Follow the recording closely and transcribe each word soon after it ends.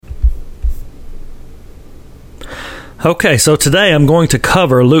Okay, so today I'm going to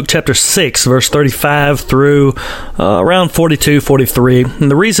cover Luke chapter 6, verse 35 through around 42, 43.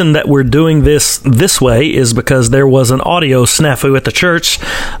 And the reason that we're doing this way is because there was an audio snafu at the church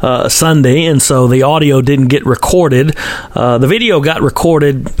Sunday, and so the audio didn't get recorded. The video got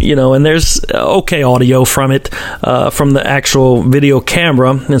recorded, and there's okay audio from it, from the actual video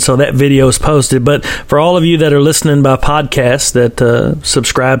camera, and so that video is posted. But for all of you that are listening by podcast that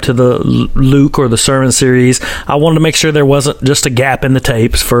subscribe to the Luke or the sermon series, I wanted to make sure there wasn't just a gap in the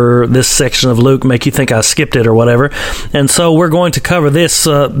tapes for this section of Luke, make you think I skipped it or whatever. And so we're going to cover this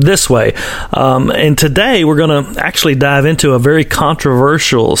way. And today we're going to actually dive into a very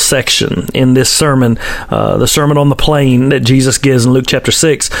controversial section in this sermon, the Sermon on the Plain that Jesus gives in Luke chapter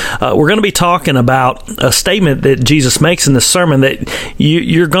 6. We're going to be talking about a statement that Jesus makes in this sermon that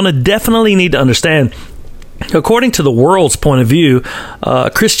you're going to definitely need to understand. According to the world's point of view,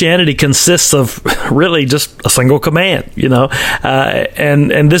 Christianity consists of really just a single command,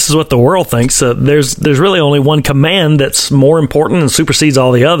 and this is what the world thinks. There's really only one command that's more important and supersedes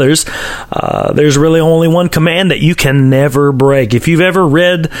all the others. There's really only one command that you can never break. If you've ever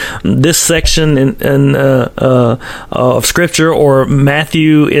read this section of Scripture or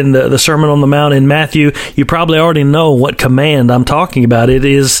Matthew in the Sermon on the Mount in Matthew, you probably already know what command I'm talking about. It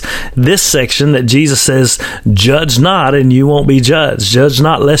is this section that Jesus says, "Judge not, and you won't be judged. Judge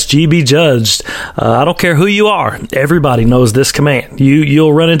not, lest ye be judged." I don't care who you are. Everybody knows this command.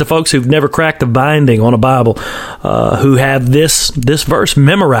 You'll run into folks who've never cracked a binding on a Bible, who have this verse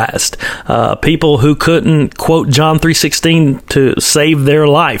memorized. People who couldn't quote John 3:16 to save their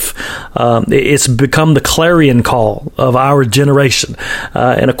life. It's become the clarion call of our generation.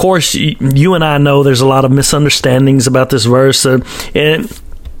 And of course, you and I know there's a lot of misunderstandings about this verse, and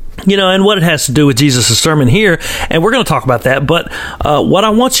what it has to do with Jesus' sermon here, and we're going to talk about that. But what I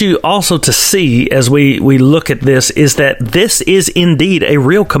want you also to see as we look at this is that this is indeed a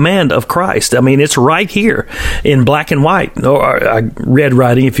real command of Christ. I mean, it's right here in black and white, or red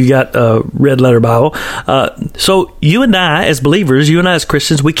writing if you got a red letter Bible. So you and I as believers, you and I as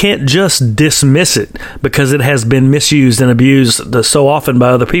Christians, we can't just dismiss it because it has been misused and abused so often by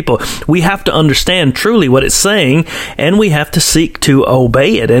other people. We have to understand truly what it's saying, and we have to seek to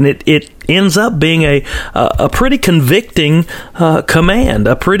obey it. And it ends up being a pretty convicting command,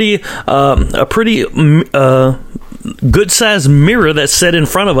 a pretty good-sized mirror that's set in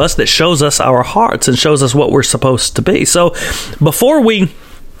front of us that shows us our hearts and shows us what we're supposed to be. So before we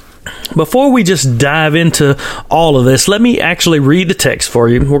just dive into all of this, let me actually read the text for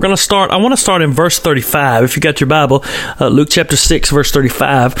you. I want to start in verse 35. If you got your Bible, Luke chapter 6, verse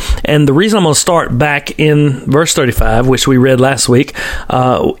 35. And the reason I'm going to start back in verse 35, which we read last week,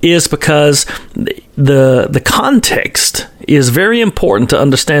 is because the context is very important to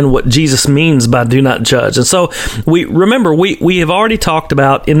understand what Jesus means by do not judge. And so we have already talked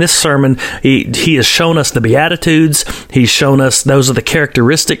about in this sermon, he has shown us the Beatitudes. He's shown us those are the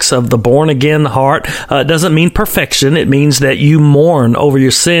characteristics of the born-again heart. It doesn't mean perfection. It means that you mourn over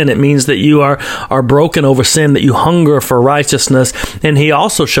your sin. It means that you are broken over sin, that you hunger for righteousness. And he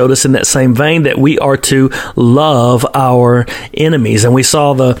also showed us in that same vein that we are to love our enemies. And we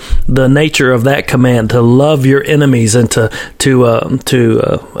saw the nature of that command, to love your enemies and to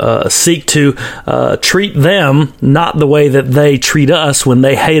seek to treat them not the way that they treat us when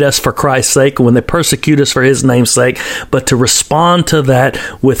they hate us for Christ's sake, when they persecute us for His name's sake, but to respond to that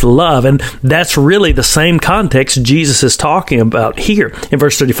with love. And that's really the same context Jesus is talking about here. In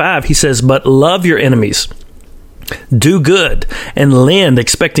verse 35, he says, "But love your enemies. Do good and lend,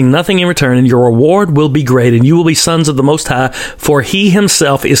 expecting nothing in return, and your reward will be great, and you will be sons of the Most High, for He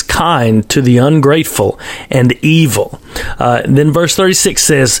Himself is kind to the ungrateful and evil." Then verse 36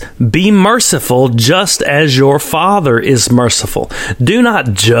 says, "Be merciful just as your Father is merciful. Do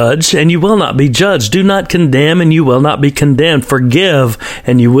not judge, and you will not be judged. Do not condemn, and you will not be condemned. Forgive,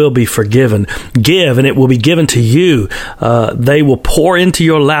 and you will be forgiven. Give, and it will be given to you. They will pour into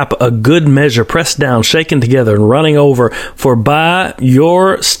your lap a good measure, pressed down, shaken together, and running over. For by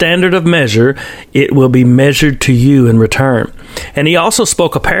your standard of measure, it will be measured to you in return." And he also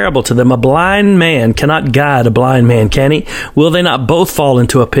spoke a parable to them. "A blind man cannot guide a blind man, can he? Will they not both fall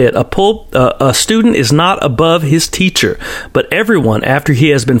into a pit? A student is not above his teacher, but everyone, after he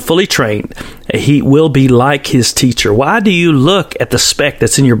has been fully trained, he will be like his teacher. Why do you look at the speck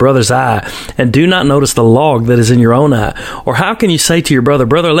that's in your brother's eye and do not notice the log that is in your own eye? Or how can you say to your brother,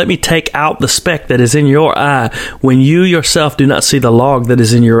 'Brother, let me take out the speck that is in your eye,' when you yourself do not see the log that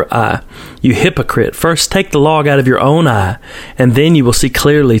is in your eye? You hypocrite, first take the log out of your own eye, and then you will see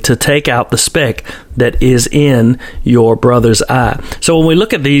clearly to take out the speck that is in your brother's eye." So when we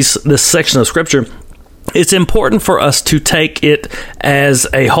look at this section of Scripture, it's important for us to take it as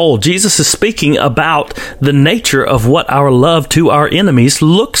a whole. Jesus is speaking about the nature of what our love to our enemies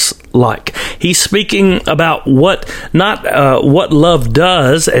looks like. He's speaking about what love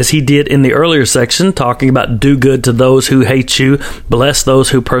does, as he did in the earlier section, talking about do good to those who hate you, bless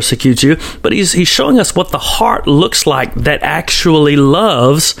those who persecute you. But he's showing us what the heart looks like that actually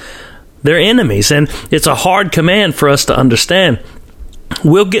loves their enemies. And it's a hard command for us to understand.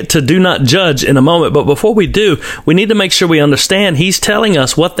 We'll get to do not judge in a moment, but before we do, we need to make sure we understand he's telling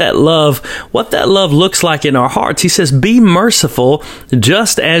us what that love looks like in our hearts. He says, be merciful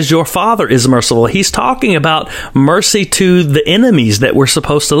just as your Father is merciful. He's talking about mercy to the enemies that we're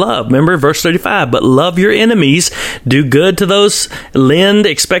supposed to love. Remember verse 35, but love your enemies, do good to those, lend,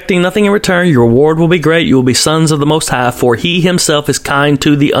 expecting nothing in return. Your reward will be great. You will be sons of the Most High, for he himself is kind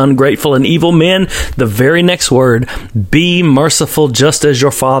to the ungrateful and evil men. The very next word, be merciful just as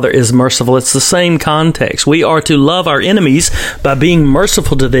your Father is merciful. It's the same context. We are to love our enemies by being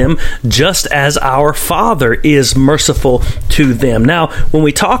merciful to them just as our Father is merciful to them. Now, when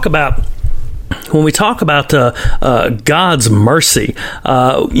we talk about God's mercy,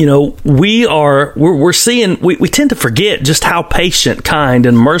 we're seeing, we tend to forget just how patient, kind,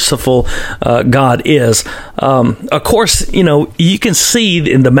 and merciful God is. Of course, you can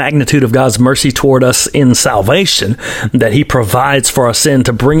see in the magnitude of God's mercy toward us in salvation, that he provides for our sin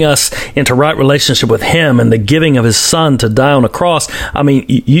to bring us into right relationship with him, and the giving of his Son to die on a cross. I mean,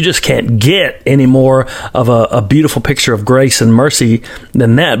 you just can't get any more of a beautiful picture of grace and mercy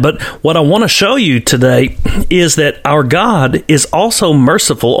than that. But what I want to show you today is that our God is also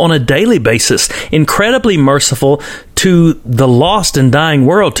merciful on a daily basis, incredibly merciful to the lost and dying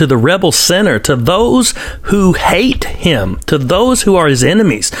world, to the rebel sinner, to those who hate him, to those who are his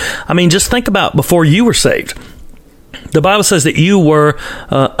enemies. I mean, just think about before you were saved. The Bible says that you were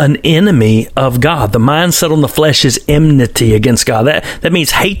an enemy of God. The mind set on the flesh is enmity against God. That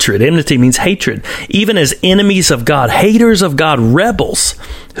means hatred. Enmity means hatred. Even as enemies of God, haters of God, rebels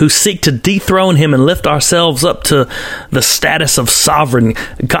who seek to dethrone him and lift ourselves up to the status of sovereign.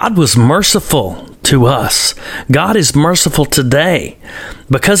 God was merciful to us. God is merciful today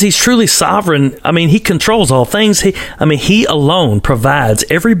because he's truly sovereign. I mean, he controls all things. He alone provides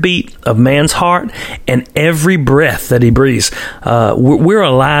every beat of man's heart and every breath that he breathes. We're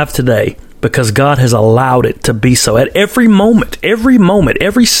alive today because God has allowed it to be so. At every moment,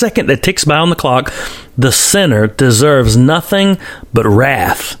 every second that ticks by on the clock, the sinner deserves nothing but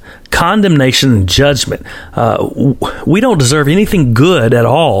wrath, condemnation, and judgment. We don't deserve anything good at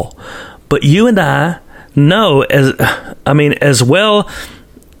all. But you and I know, as well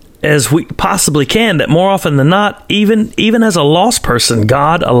as we possibly can, that more often than not, even as a lost person,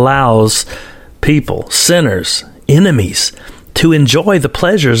 God allows people, sinners, enemies, to enjoy the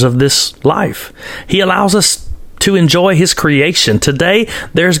pleasures of this life. He allows us to enjoy his creation. Today,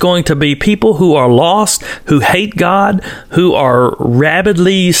 there's going to be people who are lost, who hate God, who are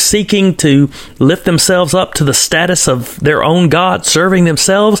rabidly seeking to lift themselves up to the status of their own God, serving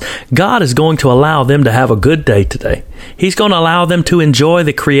themselves. God is going to allow them to have a good day today. He's going to allow them to enjoy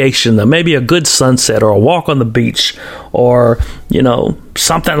the creation, maybe a good sunset or a walk on the beach or,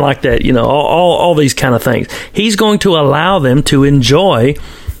 something like that, all these kind of things. He's going to allow them to enjoy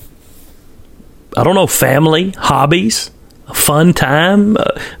family, hobbies, a fun time,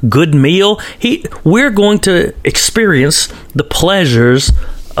 a good meal. We're going to experience the pleasures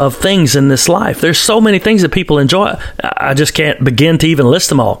of things in this life. There's so many things that people enjoy. I just can't begin to even list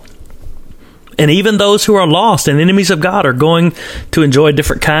them all. And even those who are lost and enemies of God are going to enjoy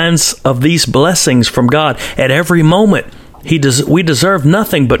different kinds of these blessings from God. At every moment, we deserve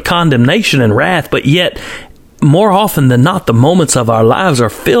nothing but condemnation and wrath, but yet, more often than not, the moments of our lives are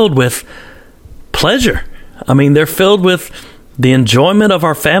filled with pleasure. I mean, they're filled with the enjoyment of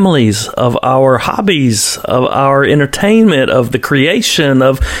our families, of our hobbies, of our entertainment, of the creation,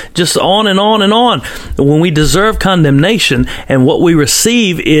 of just on and on and on. When we deserve condemnation and what we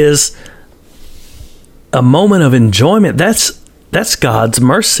receive is a moment of enjoyment, that's God's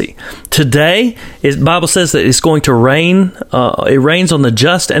mercy. Today, the Bible says that it's going to rain. It rains on the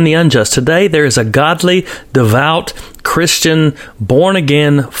just and the unjust. Today, there is a godly, devout, Christian,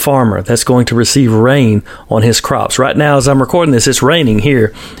 born-again farmer that's going to receive rain on his crops. Right now, as I'm recording this, it's raining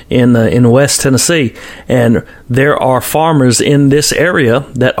here in West Tennessee. And there are farmers in this area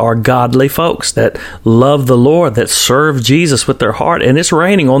that are godly folks that love the Lord, that serve Jesus with their heart, and it's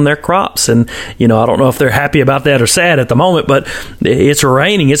raining on their crops. And, I don't know if they're happy about that or sad at the moment, but it's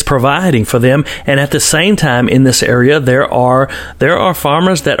raining, it's providing for them. And at the same time, in this area, there are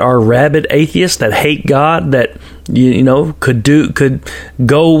farmers that are rabid atheists, that hate God, that could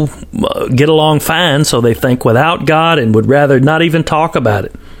go get along fine, so they think, without God, and would rather not even talk about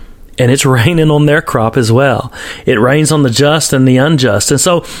it. And it's raining on their crop as well. It rains on the just and the unjust. And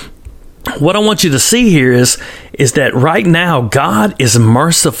so what I want you to see here is that right now God is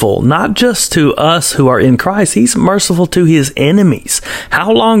merciful, not just to us who are in Christ. He's merciful to his enemies.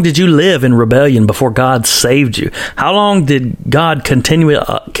 How long did you live in rebellion before God saved you? How long did God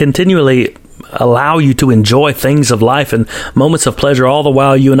continually allow you to enjoy things of life and moments of pleasure, all the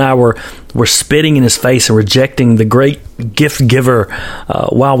while you and I were spitting in his face and rejecting the great gift giver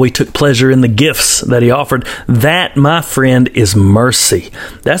while we took pleasure in the gifts that he offered? That, my friend, is mercy.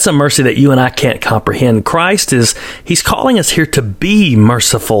 That's a mercy that you and I can't comprehend. He's calling us here to be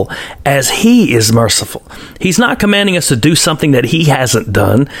merciful as he is merciful. He's not commanding us to do something that he hasn't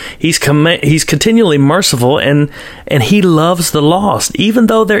done. He's continually merciful, and he loves the lost, even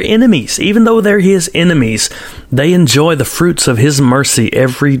though they're enemies, even though they're his enemies. They enjoy the fruits of his mercy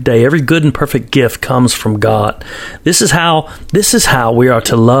every day. Every good and perfect gift comes from God. This is how we are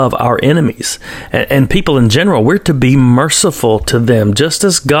to love our enemies and people in general. We're to be merciful to them, just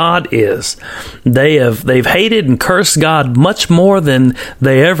as God is. They've hated and cursed God much more than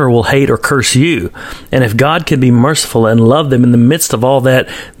they ever will hate or curse you. And if God can be merciful and love them in the midst of all that,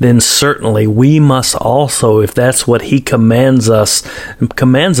 then certainly we must also, if that's what he commands us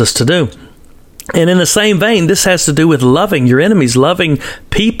to do. And in the same vein, this has to do with loving your enemies, loving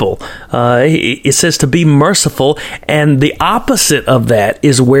people. It says to be merciful, and the opposite of that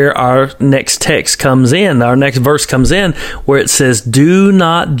is where our next text comes in. Our next verse comes in, where it says, "Do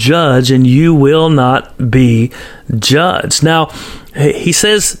not judge, and you will not be judged." Now, he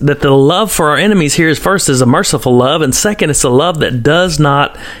says that the love for our enemies here is a merciful love, and second, it's a love that does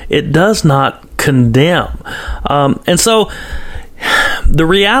not condemn. And so the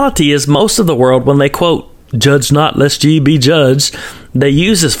reality is, most of the world, when they quote, "Judge not, lest ye be judged," they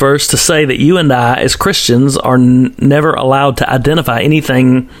use this verse to say that you and I, as Christians, are never allowed to identify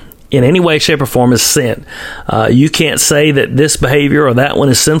anything in any way, shape, or form as sin. You can't say that this behavior or that one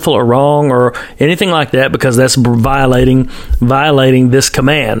is sinful or wrong or anything like that, because that's violating this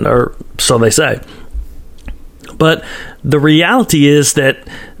command, or so they say. But the reality is that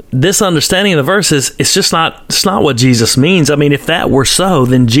this understanding of the verse it's not what Jesus means. I mean, if that were so,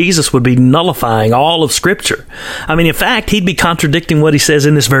 then Jesus would be nullifying all of Scripture. I mean, in fact, he'd be contradicting what he says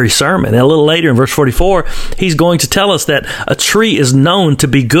in this very sermon. And a little later in verse 44, he's going to tell us that a tree is known to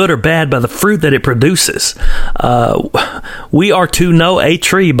be good or bad by the fruit that it produces. We are to know a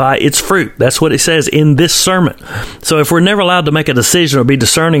tree by its fruit. That's what it says in this sermon. So if we're never allowed to make a decision or be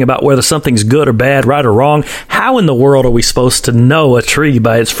discerning about whether something's good or bad, right or wrong, how in the world are we supposed to know a tree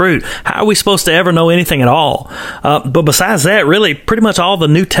by its fruit? How are we supposed to ever know anything at all? But besides that, really, pretty much all the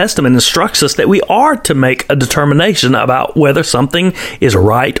New Testament instructs us that we are to make a determination about whether something is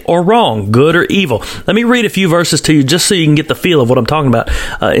right or wrong, good or evil. Let me read a few verses to you just so you can get the feel of what I'm talking about.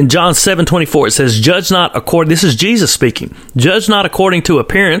 In John 7:24, it says, "Judge not according," this is Jesus speaking, "judge not according to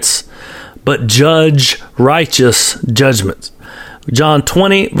appearance, but judge righteous judgments." John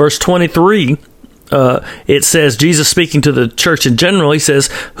 20, verse 23, it says, Jesus speaking to the church in general, he says,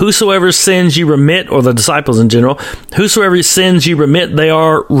 "Whosoever sins ye remit," or the disciples in general, "whosoever sins ye remit, they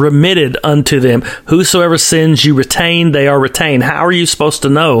are remitted unto them. Whosoever sins ye retain, they are retained." How are you supposed to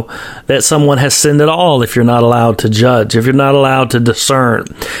know that someone has sinned at all if you're not allowed to judge, if you're not allowed to discern?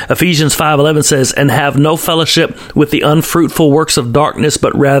 Ephesians 5:11 says, "And have no fellowship with the unfruitful works of darkness,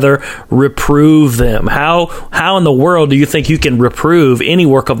 but rather reprove them." How in the world do you think you can reprove any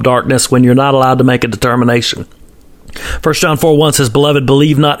work of darkness when you're not allowed to make a determination? 1 John 4:1 says, "Beloved,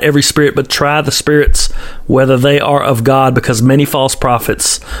 believe not every spirit, but try the spirits, whether they are of God, because many false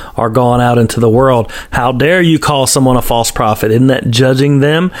prophets are gone out into the world." How dare you call someone a false prophet? Isn't that judging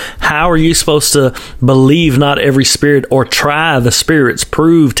them? How are you supposed to believe not every spirit or try the spirits,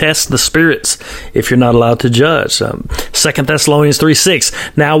 test the spirits, if you're not allowed to judge? 2 Thessalonians 3:6,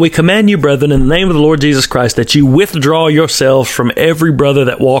 "Now we command you, brethren, in the name of the Lord Jesus Christ, that you withdraw yourselves from every brother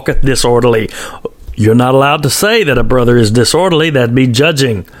that walketh disorderly." You're not allowed to say that a brother is disorderly. That'd be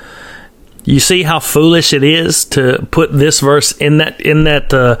judging. You see how foolish it is to put this verse in that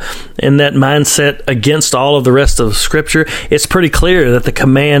mindset against all of the rest of Scripture. It's pretty clear that the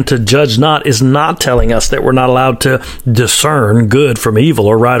command to judge not is not telling us that we're not allowed to discern good from evil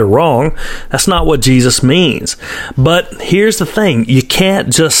or right or wrong. That's not what Jesus means. But here's the thing. You can't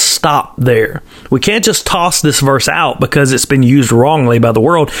just stop there. We can't just toss this verse out because it's been used wrongly by the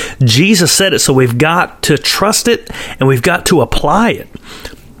world. Jesus said it, so we've got to trust it and we've got to apply it.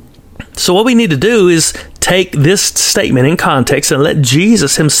 So what we need to do is take this statement in context and let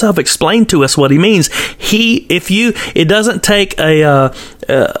Jesus himself explain to us what he means. It doesn't take a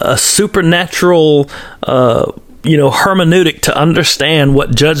supernatural hermeneutic to understand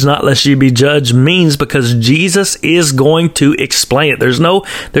what judge not lest ye be judged means, because Jesus is going to explain it. There's no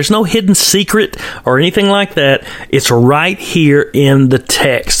hidden secret or anything like that. It's right here in the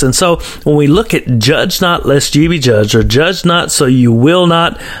text. And so when we look at judge not lest ye be judged, or judge not so you will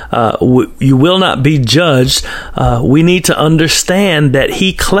not be judged, we need to understand that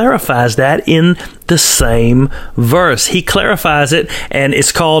he clarifies that in the same verse. He clarifies it, and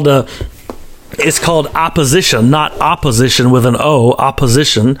it's called opposition, not opposition with an O,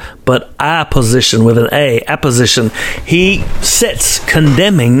 opposition, but apposition with an A, apposition. He sets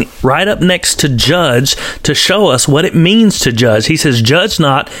condemning right up next to judge to show us what it means to judge. He says, judge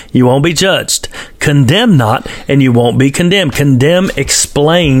not, you won't be judged. Condemn not, and you won't be condemned. Condemn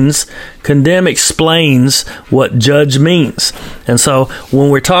explains what judge means. And so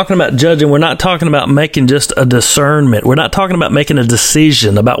when we're talking about judging, we're not talking about making just a discernment. We're not talking about making a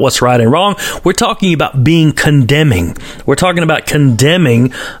decision about what's right and wrong. We're talking about being condemning. We're talking about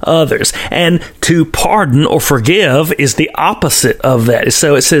condemning others. And to pardon or forgive is the opposite of that.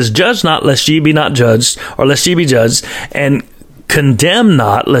 So it says, judge not lest ye be not judged, or lest ye be judged, and condemn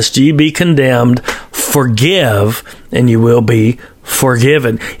not lest ye be condemned. Forgive, and you will be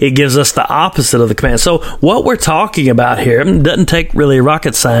forgiven. It gives us the opposite of the command. So what we're talking about here doesn't take really a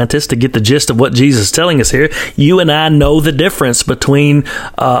rocket scientist to get the gist of what Jesus is telling us here. You and I know the difference between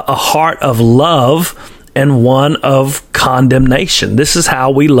a heart of love and one of condemnation. This is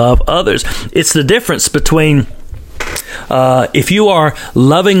how we love others. It's the difference between if you are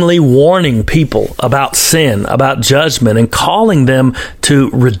lovingly warning people about sin, about judgment, and calling them to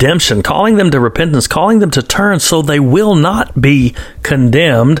redemption, calling them to repentance, calling them to turn so they will not be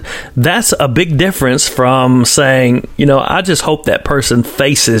condemned, that's a big difference from saying, I just hope that person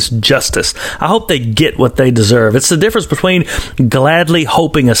faces justice. I hope they get what they deserve. It's the difference between gladly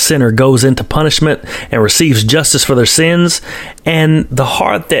hoping a sinner goes into punishment and receives justice for their sins, and the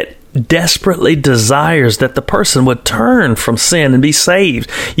heart that desperately desires that the person would turn from sin and be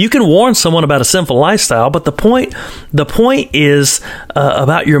saved. You can warn someone about a sinful lifestyle, but the point is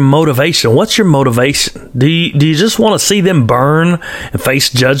about your motivation. What's your motivation? Do you just want to see them burn and face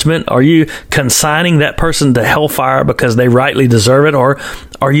judgment? Are you consigning that person to hellfire because they rightly deserve it? Or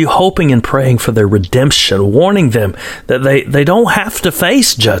are you hoping and praying for their redemption, warning them that they don't have to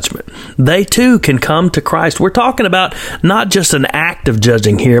face judgment? They too can come to Christ. We're talking about not just an act of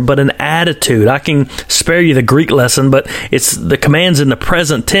judging here, but an attitude. I can spare you the Greek lesson, but it's the commands in the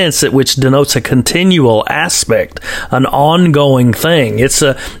present tense, which denotes a continual aspect, an ongoing thing. It's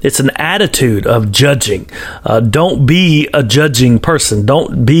an attitude of judging. Don't be a judging person.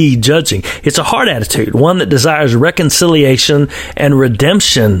 Don't be judging. It's a heart attitude, one that desires reconciliation and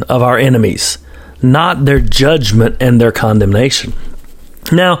redemption of our enemies, not their judgment and their condemnation.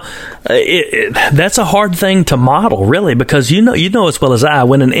 Now, that's a hard thing to model, really, because you know as well as I,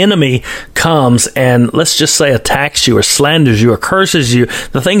 when an enemy comes and, let's just say, attacks you or slanders you or curses you,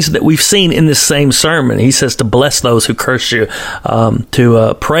 the things that we've seen in this same sermon, he says to bless those who curse you,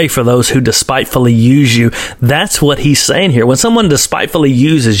 to pray for those who despitefully use you. That's what he's saying here. When someone despitefully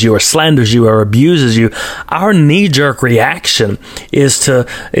uses you or slanders you or abuses you, our knee-jerk reaction is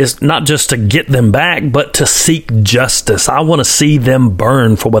not just to get them back, but to seek justice. I want to see them burn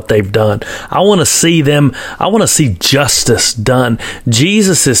for what they've done. I want to see justice done.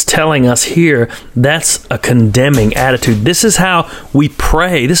 Jesus is telling us here that's a condemning attitude. This is how we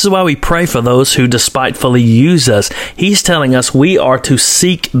pray. This is why we pray for those who despitefully use us. He's telling us we are to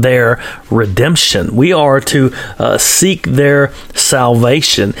seek their redemption. We are to seek their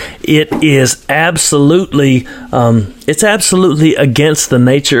salvation. It is absolutely against the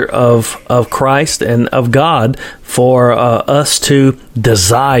nature of Christ and of God for us to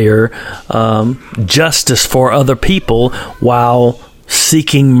desire justice for other people while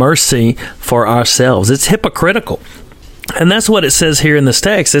seeking mercy for ourselves. It's hypocritical. And that's what it says here in this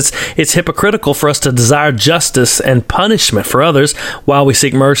text. It's hypocritical for us to desire justice and punishment for others while we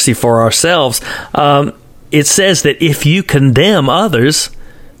seek mercy for ourselves. It says that if you condemn others,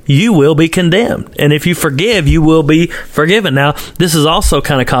 you will be condemned. And if you forgive, you will be forgiven. Now, this is also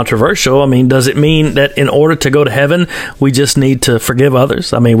kind of controversial. I mean, does it mean that in order to go to heaven, we just need to forgive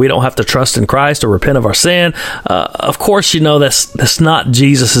others? I mean, we don't have to trust in Christ or repent of our sin. Of course, that's not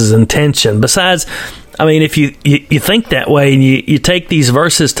Jesus' intention. Besides, I mean, if you think that way and you take these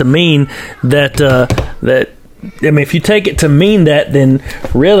verses to mean that, if you take it to mean that, then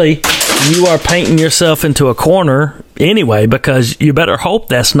really you are painting yourself into a corner anyway, because you better hope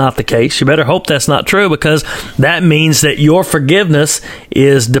that's not the case. You better hope that's not true, because that means that your forgiveness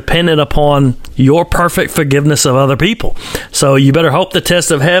is dependent upon your perfect forgiveness of other people. So you better hope the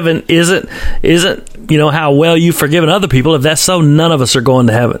test of heaven isn't how well you've forgiven other people. If that's so, none of us are going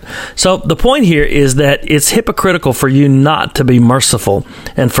to heaven. So the point here is that it's hypocritical for you not to be merciful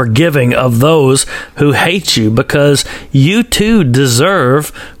and forgiving of those who hate you, because you too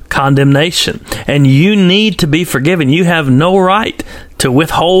deserve condemnation, and you need to be forgiven. You have no right to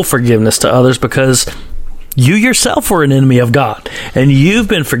withhold forgiveness to others, because you yourself were an enemy of God, and you've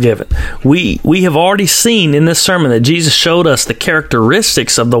been forgiven. We have already seen in this sermon that Jesus showed us the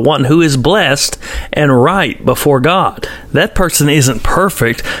characteristics of the one who is blessed and right before God. That person isn't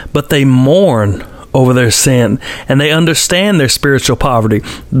perfect, but they mourn over their sin, and they understand their spiritual poverty.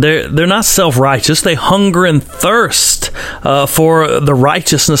 They're not self-righteous. They hunger and thirst for the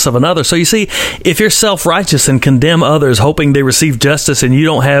righteousness of another. So you see, if you're self-righteous and condemn others, hoping they receive justice, and you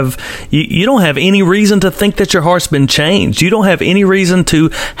don't have any reason to think that your heart's been changed. You don't have any reason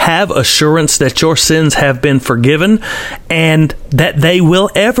to have assurance that your sins have been forgiven, and that they will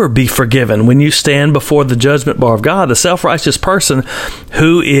ever be forgiven when you stand before the judgment bar of God. The self-righteous person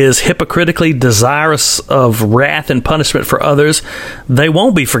who is hypocritically desirous of wrath and punishment for others, they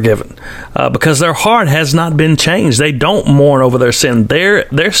won't be forgiven because their heart has not been changed. They don't mourn over their sin.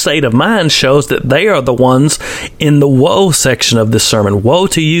 Their state of mind shows that they are the ones in the woe section of this sermon. Woe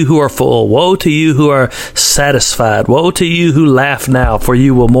to you who are full. Woe to you who are satisfied. Woe to you who laugh now, for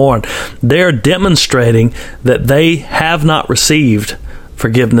you will mourn. They're demonstrating that they have not received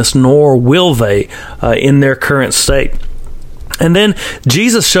forgiveness, nor will they in their current state. And then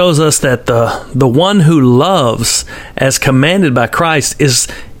Jesus shows us that the one who loves as commanded by Christ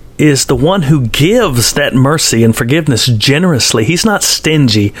is the one who gives that mercy and forgiveness generously. He's not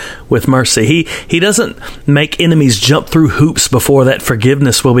stingy with mercy. He doesn't make enemies jump through hoops before that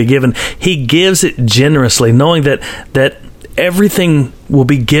forgiveness will be given. He gives it generously, knowing that everything will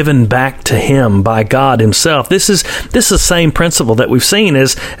be given back to him by God himself. This is the same principle that we've seen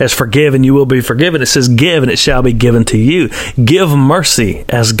as forgive and you will be forgiven. It says give and it shall be given to you. Give mercy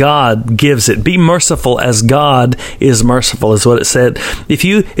as God gives it. Be merciful as God is merciful, is what it said. If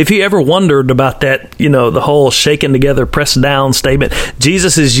you ever wondered about that, the whole shaken together, pressed down statement,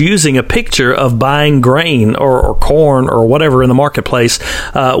 Jesus is using a picture of buying grain or corn or whatever in the marketplace.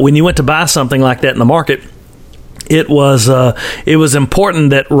 When you went to buy something like that in the market, it was important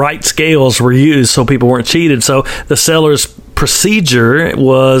that right scales were used so people weren't cheated. So the seller's procedure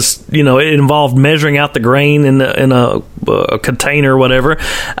was, it involved measuring out the grain in a container or whatever,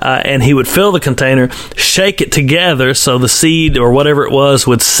 and he would fill the container, shake it together so the seed or whatever it was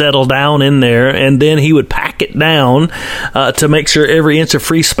would settle down in there, and then he would pack it down to make sure every inch of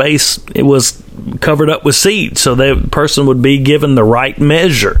free space it was covered up with seed, so the person would be given the right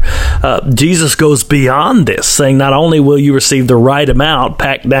measure. Jesus goes beyond this, saying not only will you receive the right amount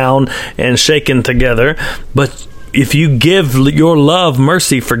packed down and shaken together, but if you give your love,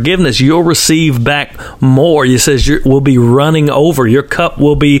 mercy, forgiveness, you'll receive back more. He says will be running over. Your cup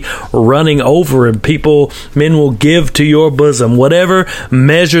will be running over, and men will give to your bosom. Whatever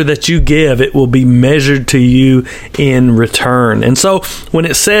measure that you give, it will be measured to you in return. And so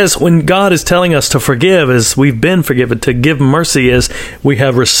when God is telling us to forgive as we've been forgiven, to give mercy as we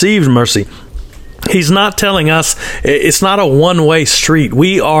have received mercy, He's not telling us it's not a one-way street.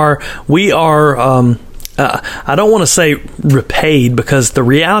 We are I don't want to say repaid, because the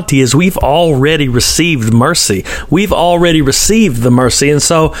reality is we've already received mercy. We've already received the mercy. And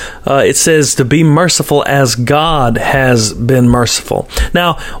so it says to be merciful as God has been merciful.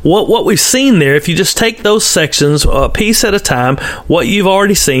 Now, what we've seen there, if you just take those sections a piece at a time, what you've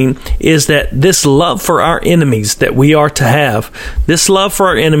already seen is that this love for our enemies that we are to have, this love for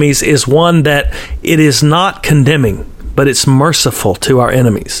our enemies is one that it is not condemning, but it's merciful to our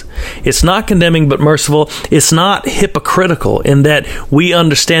enemies. It's not condemning, but merciful. It's not hypocritical in that we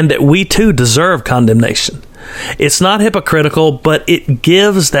understand that we too deserve condemnation. It's not hypocritical, but it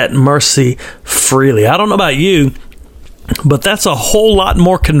gives that mercy freely. I don't know about you, but that's a whole lot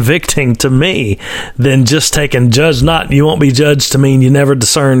more convicting to me than just taking judge not, you won't be judged to mean you never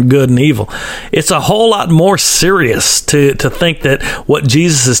discern good and evil. It's a whole lot more serious to think that what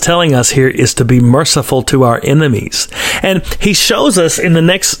Jesus is telling us here is to be merciful to our enemies. And he shows us in the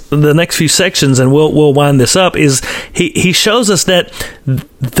next few sections, and we'll wind this up, is he shows us that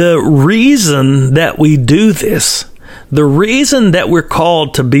the reason that we do this The reason that we're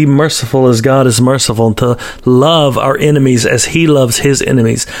called to be merciful as God is merciful and to love our enemies as He loves His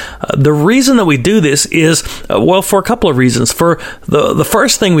enemies. The reason that we do this is, for a couple of reasons. For the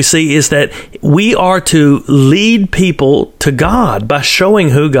first thing we see is that we are to lead people to God by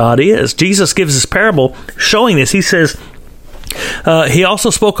showing who God is. Jesus gives this parable showing this. He says, He also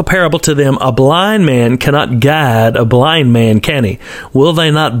spoke a parable to them. A blind man cannot guide a blind man, can he? Will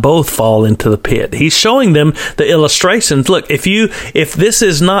they not both fall into the pit? He's showing them the illustrations. Look, if this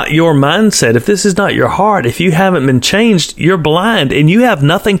is not your mindset, if this is not your heart, if you haven't been changed, you're blind and you have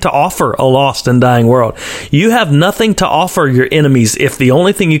nothing to offer a lost and dying world. You have nothing to offer your enemies if the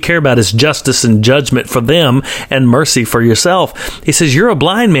only thing you care about is justice and judgment for them and mercy for yourself. He says, you're a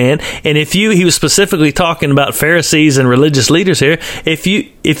blind man, and he was specifically talking about Pharisees and religious leaders here. If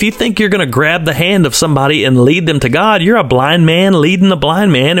you think you're going to grab the hand of somebody and lead them to God, you're a blind man leading a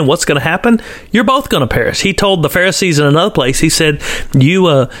blind man, and what's going to happen? You're both going to perish. He told the Pharisees in another place, he said,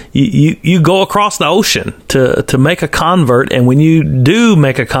 you go across the ocean to make a convert, and when you do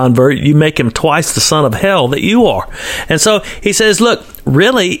make a convert, you make him twice the son of hell that you are. And so he says, look,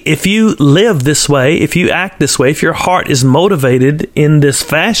 really, if you live this way, if you act this way, if your heart is motivated in this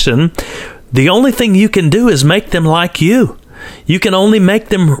fashion, the only thing you can do is make them like you. You can only make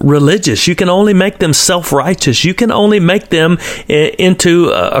them religious. You can only make them self-righteous. You can only make them into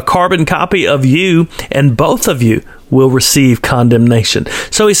a carbon copy of you, and both of you will receive condemnation.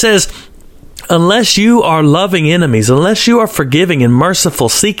 So he says, unless you are loving enemies, unless you are forgiving and merciful,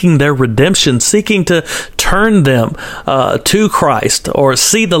 seeking their redemption, seeking to turn them to Christ or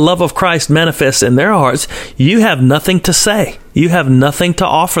see the love of Christ manifest in their hearts, you have nothing to say. You have nothing to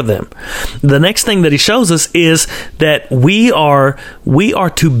offer them. The next thing that he shows us is that we are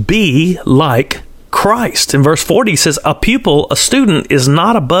to be like Christ. In verse 40, he says, a student is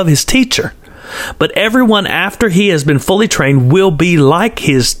not above his teacher, but everyone after he has been fully trained will be like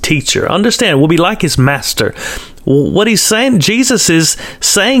his teacher. Understand, will be like his master. What he's saying, Jesus is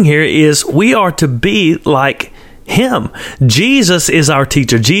saying here, is we are to be like Him. Jesus is our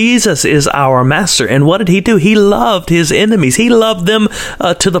teacher. Jesus is our master. And what did He do? He loved His enemies. He loved them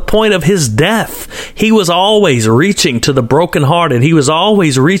to the point of His death. He was always reaching to the brokenhearted. He was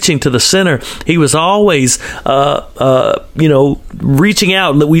always reaching to the sinner. He was always, reaching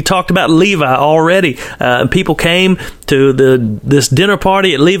out. We talked about Levi already. People came to this dinner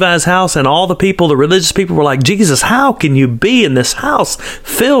party at Levi's house, and all the religious people were like, Jesus, how can you be in this house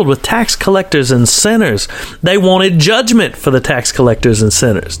filled with tax collectors and sinners? They wanted judgment for the tax collectors and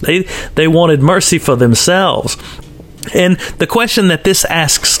sinners. They wanted mercy for themselves. And the question that this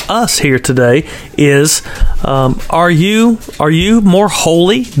asks us here today is, are you more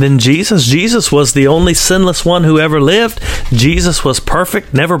holy than Jesus? Jesus was the only sinless one who ever lived. Jesus was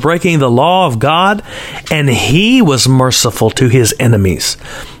perfect, never breaking the law of God, and He was merciful to His enemies.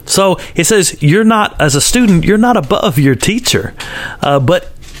 So it says, as a student, you're not above your teacher,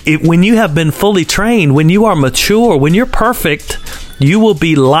 but when you have been fully trained, when you are mature, when you're perfect, you will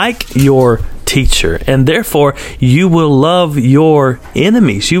be like your teacher, and therefore you will love your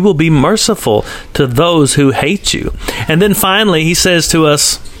enemies. You will be merciful to those who hate you. And then finally, he says to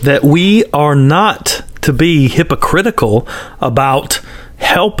us that we are not to be hypocritical about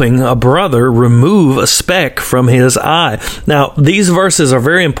helping a brother remove a speck from his eye. Now, these verses are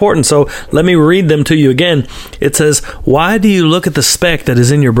very important, so let me read them to you again. It says, why do you look at the speck that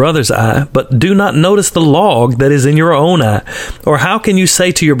is in your brother's eye, but do not notice the log that is in your own eye? Or how can you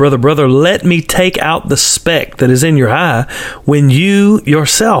say to your brother, let me take out the speck that is in your eye, when you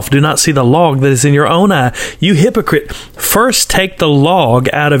yourself do not see the log that is in your own eye? You hypocrite, first take the log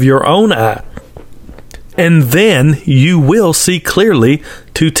out of your own eye, and then you will see clearly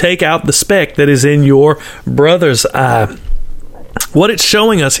to take out the speck that is in your brother's eye. What it's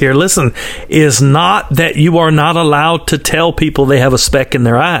showing us here, listen, is not that you are not allowed to tell people they have a speck in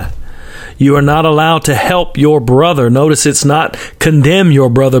their eye. You are not allowed to help your brother. Notice it's not condemn your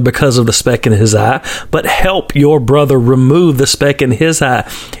brother because of the speck in his eye, but help your brother remove the speck in his eye.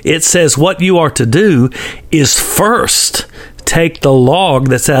 It says what you are to do is first take the log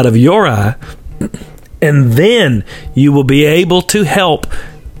that's out of your eye, and then you will be able to help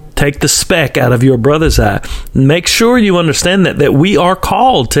take the speck out of your brother's eye. Make sure you understand that we are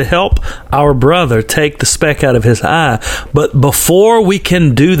called to help our brother take the speck out of his eye. But before we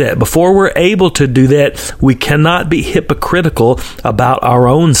can do that, before we're able to do that, we cannot be hypocritical about our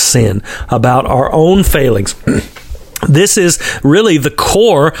own sin, about our own failings. This is really the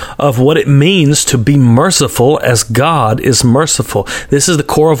core of what it means to be merciful as God is merciful. This is the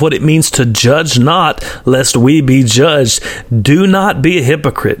core of what it means to judge not, lest we be judged. Do not be a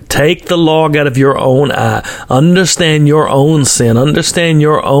hypocrite. Take the log out of your own eye. Understand your own sin. Understand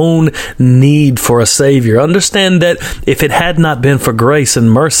your own need for a Savior. Understand that if it had not been for grace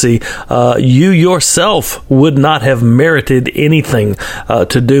and mercy, you yourself would not have merited anything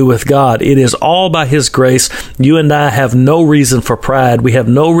to do with God. It is all by His grace. You and I have no reason for pride. We have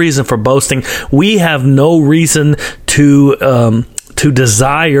no reason for boasting. We have no reason to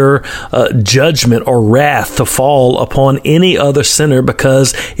desire judgment or wrath to fall upon any other sinner,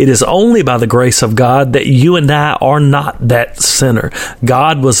 because it is only by the grace of God that you and I are not that sinner.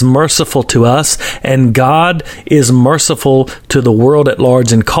 God was merciful to us, and God is merciful to the world at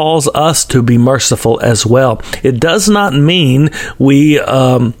large and calls us to be merciful as well. It does not mean we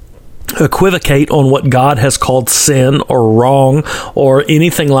equivocate on what God has called sin or wrong or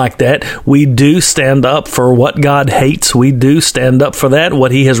anything like that. We do stand up for what God hates. We do stand up for that,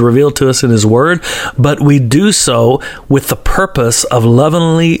 what He has revealed to us in His Word, but we do so with the purpose of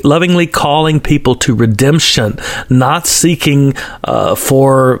lovingly calling people to redemption, not seeking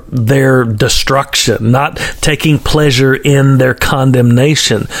for their destruction, not taking pleasure in their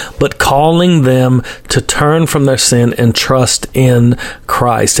condemnation, but calling them to turn from their sin and trust in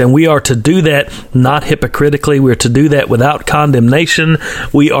Christ. And we are to do that not hypocritically. We're to do that without condemnation.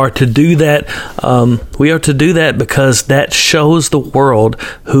 We are to do that. Because that shows the world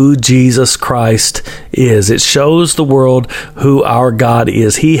who Jesus Christ is. It shows the world who our God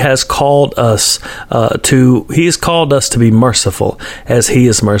is. He has called us to be merciful as He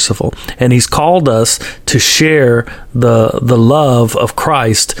is merciful, and He's called us to share the love of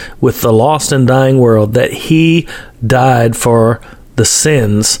Christ with the lost and dying world, that He died for the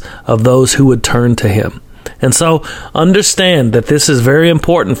sins of those who would turn to Him. And so understand that this is very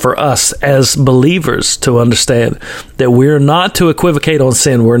important for us as believers to understand that we're not to equivocate on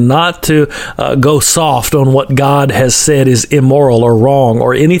sin. We're not to go soft on what God has said is immoral or wrong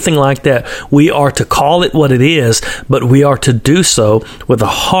or anything like that. We are to call it what it is, but we are to do so with a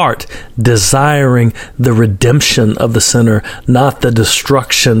heart desiring the redemption of the sinner, not the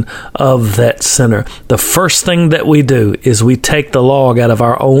destruction of that sinner. The first thing that we do is we take the log out of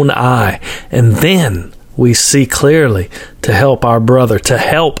our own eye, and then we see clearly to help our brother take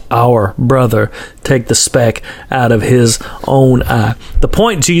the speck out of his own eye. The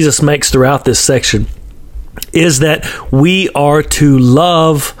point Jesus makes throughout this section is that we are to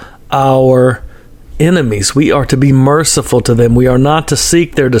love our enemies. We are to be merciful to them. We are not to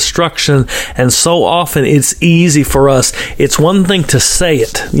seek their destruction. And so often it's easy for us. It's one thing to say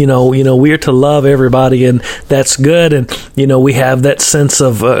it. We are to love everybody, and that's good. And, we have that sense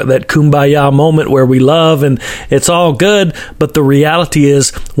of that kumbaya moment where we love and it's all good. But the reality is,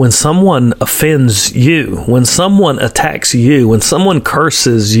 when someone offends you, when someone attacks you, when someone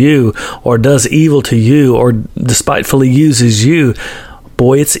curses you or does evil to you or despitefully uses you,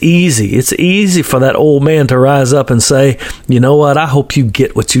 boy, it's easy. It's easy for that old man to rise up and say, you know what, I hope you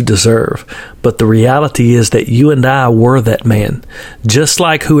get what you deserve. But the reality is that you and I were that man. Just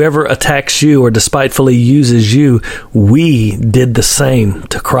like whoever attacks you or despitefully uses you, we did the same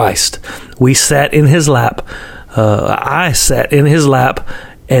to Christ. We sat in His lap. I sat in His lap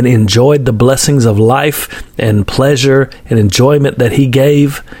and enjoyed the blessings of life and pleasure and enjoyment that He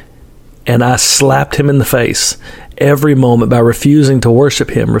gave. And I slapped Him in the face every moment by refusing to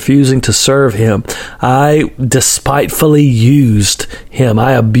worship Him, refusing to serve Him. I despitefully used Him.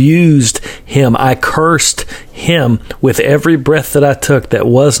 I abused Him. I cursed Him with every breath that I took that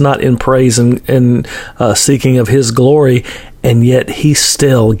was not in praise and seeking of His glory. And yet He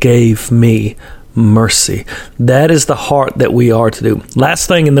still gave me mercy. That is the heart that we are to do. Last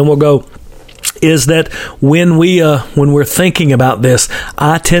thing, and then we'll go, is that when we're thinking about this,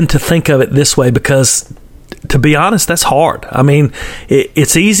 I tend to think of it this way because, to be honest, that's hard. I mean,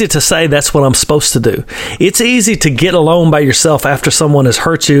 it's easy to say that's what I'm supposed to do. It's easy to get alone by yourself after someone has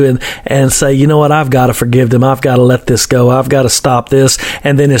hurt you and say, you know what, I've got to forgive them. I've got to let this go. I've got to stop this.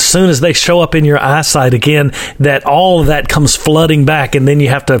 And then as soon as they show up in your eyesight again, that all of that comes flooding back, and then you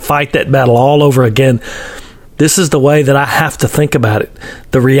have to fight that battle all over again. This is the way that I have to think about it.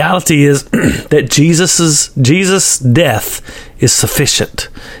 The reality is that Jesus' death is sufficient.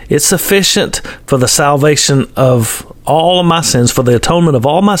 It's sufficient for the salvation of all of my sins, for the atonement of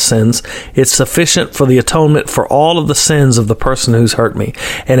all my sins. It's sufficient for the atonement for all of the sins of the person who's hurt me.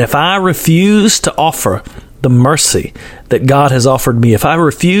 And if I refuse to offer the mercy that God has offered me, if I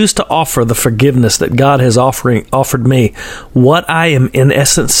refuse to offer the forgiveness that God has offered me, what I am in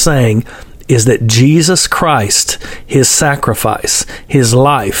essence saying is that Jesus Christ, his sacrifice, his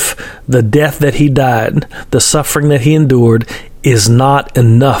life, the death that he died, the suffering that he endured, is not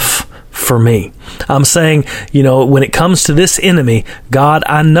enough for me. I'm saying, when it comes to this enemy, God,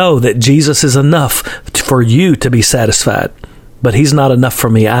 I know that Jesus is enough for you to be satisfied. But he's not enough for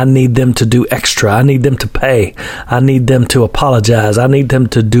me. I need them to do extra. I need them to pay. I need them to apologize. I need them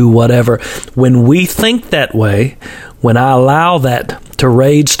to do whatever. When we think that way, when I allow that to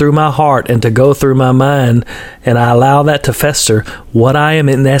rage through my heart and to go through my mind, and I allow that to fester, what I am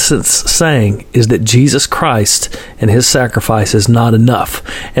in essence saying is that Jesus Christ and his sacrifice is not enough.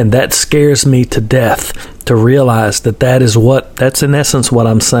 And that scares me to death to realize that's in essence what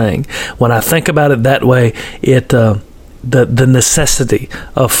I'm saying. When I think about it that way, the necessity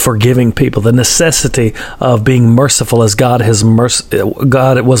of forgiving people, the necessity of being merciful as God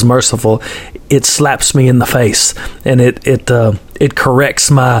was merciful, it slaps me in the face, and it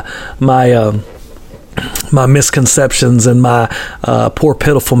corrects my misconceptions and my poor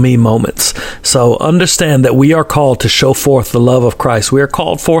pitiful me moments. So understand that we are called to show forth the love of Christ. We are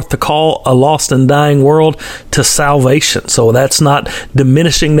called forth to call a lost and dying world to salvation. So that's not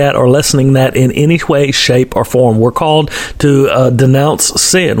diminishing that or lessening that in any way, shape, or form. We're called to denounce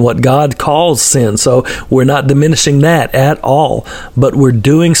sin, what God calls sin. So we're not diminishing that at all, but we're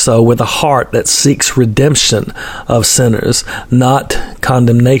doing so with a heart that seeks redemption of sinners, not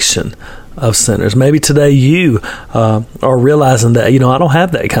condemnation of sinners. Maybe today you are realizing that, I don't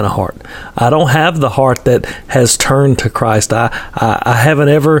have that kind of heart. I don't have the heart that has turned to Christ. I haven't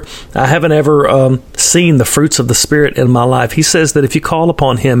ever seen the fruits of the Spirit in my life. He says that if you call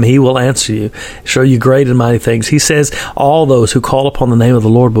upon him, he will answer you, show you great and mighty things. He says all those who call upon the name of the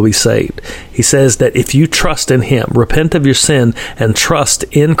Lord will be saved. He says that if you trust in him, repent of your sin and trust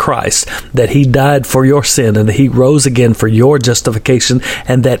in Christ, that he died for your sin and that he rose again for your justification,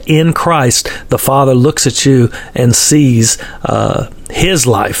 and that in Christ the Father looks at you and sees his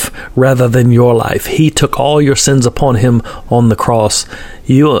life rather than your life. He took all your sins upon him on the cross.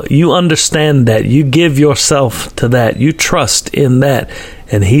 You understand that. You give yourself to that. You trust in that.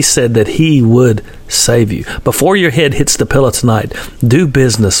 And he said that he would save you. Before your head hits the pillow tonight, do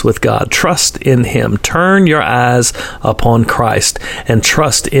business with God. Trust in him. Turn your eyes upon Christ and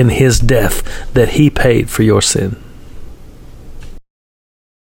trust in his death that he paid for your sin.